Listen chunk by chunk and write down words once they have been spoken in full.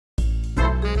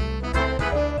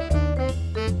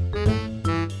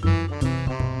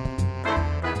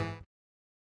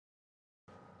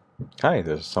Hi,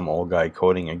 this is some old guy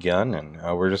coding again, and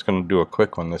we're just going to do a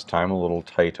quick one this time, a little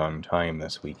tight on time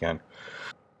this weekend.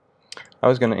 I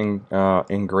was going to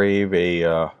engrave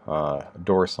a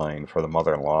door sign for the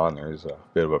mother-in-law, and there's a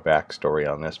bit of a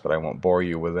backstory on this, but I won't bore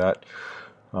you with that.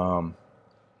 Um,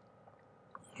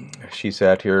 she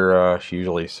sat here, she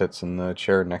usually sits in the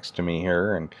chair next to me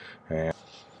here, and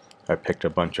I picked a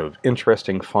bunch of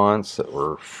interesting fonts that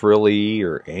were frilly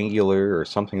or angular or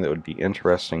something that would be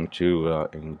interesting to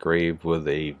engrave with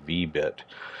a V-bit.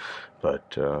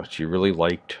 But she really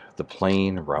liked the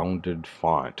plain rounded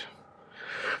font.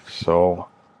 So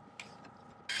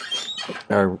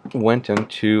I went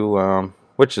into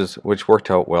which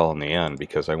worked out well in the end,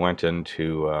 because I went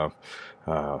into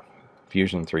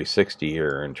Fusion 360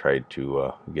 here and tried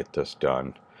to get this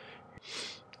done.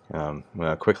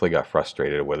 I quickly got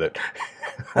frustrated with it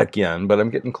again, but I'm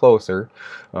getting closer.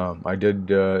 I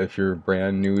did, if you're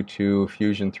brand new to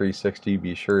Fusion 360,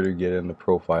 be sure to get in the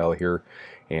profile here,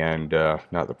 and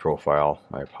not the profile,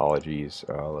 my apologies.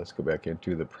 Let's go back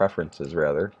into the preferences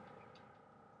rather.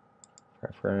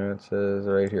 Preferences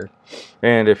right here.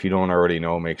 And if you don't already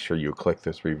know, make sure you click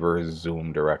this reverse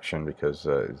zoom direction, because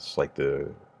it's like the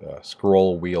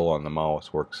scroll wheel on the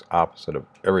mouse works opposite of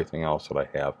everything else that I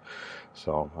have.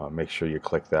 So make sure you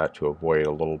click that to avoid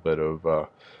a little bit of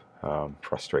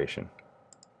frustration.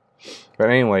 But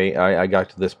anyway, I got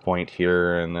to this point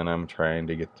here, and then I'm trying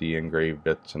to get the engraved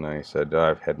bits, and I said,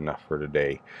 I've had enough for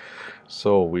today.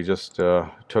 So we just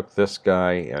took this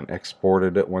guy and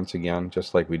exported it once again,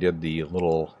 just like we did the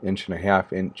little I'm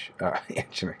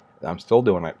still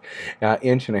doing it,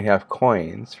 inch and a half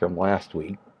coins from last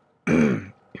week.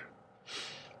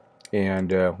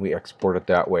 And we export it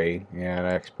that way, and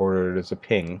I exported it as a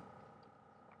ping.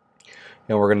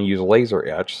 And we're going to use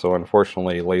LaserEtch, so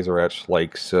unfortunately LaserEtch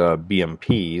likes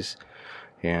BMPs,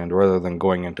 and rather than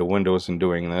going into Windows and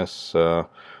doing this, there's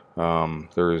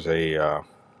a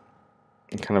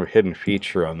kind of a hidden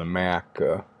feature on the Mac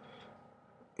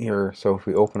here. So if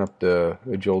we open up the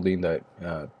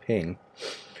Jolene.ping,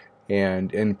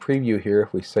 and in preview here,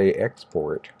 if we say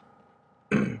export,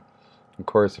 of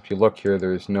course if you look here,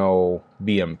 there's no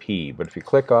BMP, but if you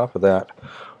click off of that,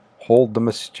 hold the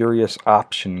mysterious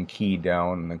option key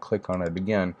down, and then click on it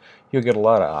again, you'll get a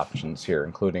lot of options here,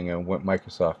 including a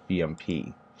Microsoft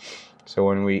BMP. So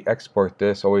when we export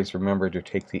this, always remember to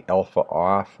take the alpha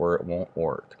off or it won't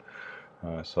work.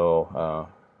 Then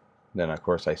of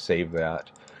course I saved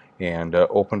that and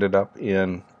opened it up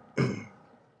in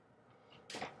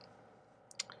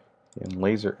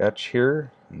LaserEtch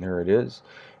here, and there it is.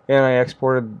 And I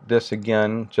exported this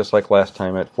again, just like last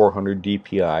time, at 400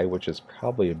 DPI, which is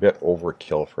probably a bit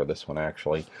overkill for this one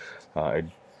actually. It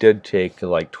did take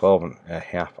like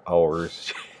 12.5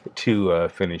 hours to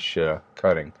finish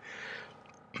cutting.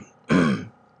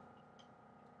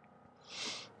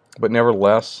 But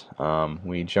nevertheless,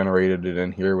 we generated it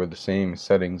in here with the same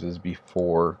settings as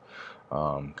before,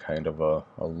 kind of a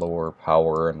lower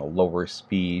power and a lower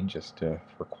speed, just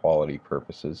for quality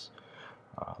purposes.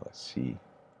 Let's see,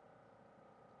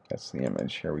 that's the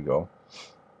image, here we go.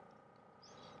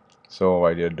 So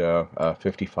I did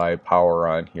 55 power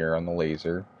on here on the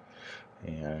laser,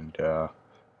 and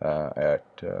at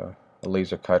a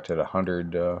laser cut at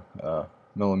 100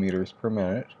 millimeters per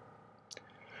minute.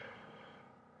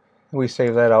 We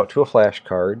save that out to a flash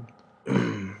card,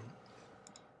 and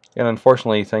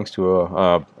unfortunately, thanks to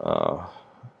a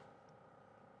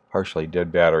partially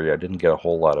dead battery, I didn't get a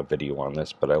whole lot of video on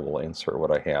this, but I will insert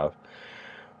what I have.